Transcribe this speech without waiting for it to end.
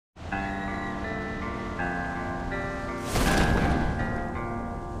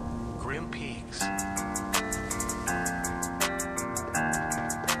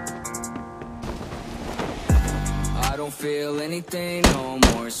feel anything no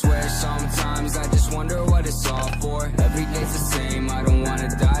more. Swear sometimes I just wonder what it's all for. Every day's the same, I don't wanna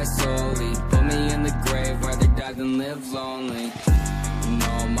die slowly. Put me in the grave, rather die than live lonely. You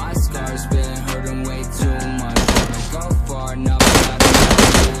know my scars been hurting way too much. Wanna go far, now but I don't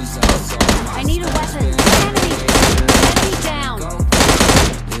wanna lose us all. I need a weapon. Enemy down.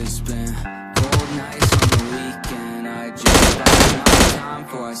 It's been cold nights on the weekend. I just bide my time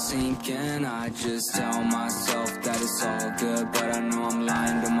before I sink in. I just tell myself that it's all good, but I know I'm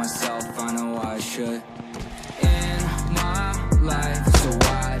lying to myself. I know I should end my life, so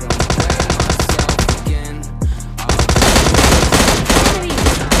I don't blame myself again.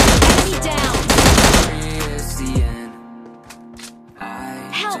 Enemy down. It's the end. I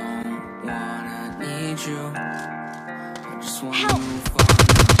Help. don't wanna need you. I just wanna Help. move on.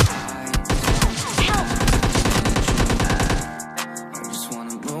 Help. I just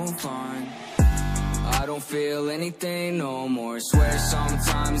wanna move on. I don't feel anything no more. Swear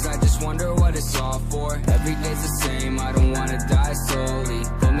sometimes I just wonder what it's all for. Every day's the same, I don't wanna die slowly.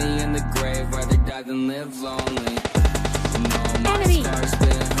 Put me in the grave, rather die than live lonely. You know my Enemy. scars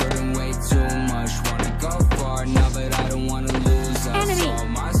been hurting way too much. Wanna go far now, but I don't wanna lose us. Enemy. All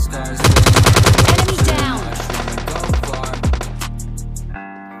my scars been hurting way Enemy too down. much. Wanna go far.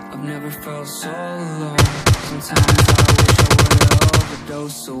 I've never felt so alone. Sometimes I wish I would've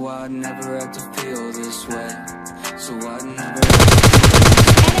overdosed, so I'd never have to feel this way. So I'd never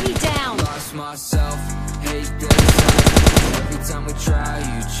Enemy down. lost myself, hate this life. Every time we try,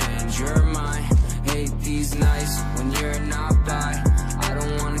 you change your mind. Hate these nights when you're not by. I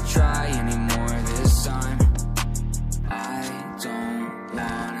don't wanna try anymore this time. I don't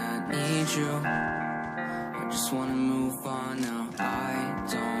wanna need you. I just wanna move on now. I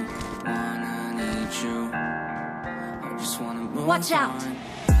don't wanna need you. I just wanna move Watch out. on.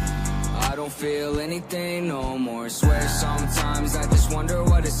 I don't feel anything no more. Swear sometimes I just wonder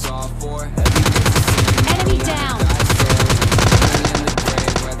what it's all for. Every day's the same. Enemy I down. wanna die slowly. Put me in the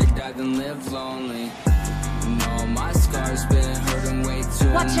grave, rather die than live lonely. You know my scars been hurting way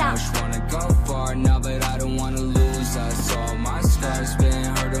too Watch out. much. Wanna go far now, but I don't wanna lose us all. My scars been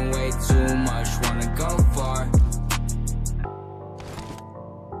hurting way too much. Wanna go far.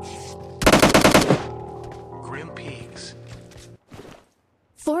 Grim Peaks.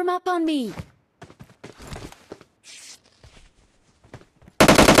 Form up on me.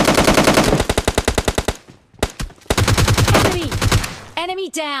 Enemy. Enemy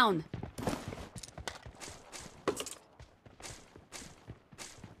down.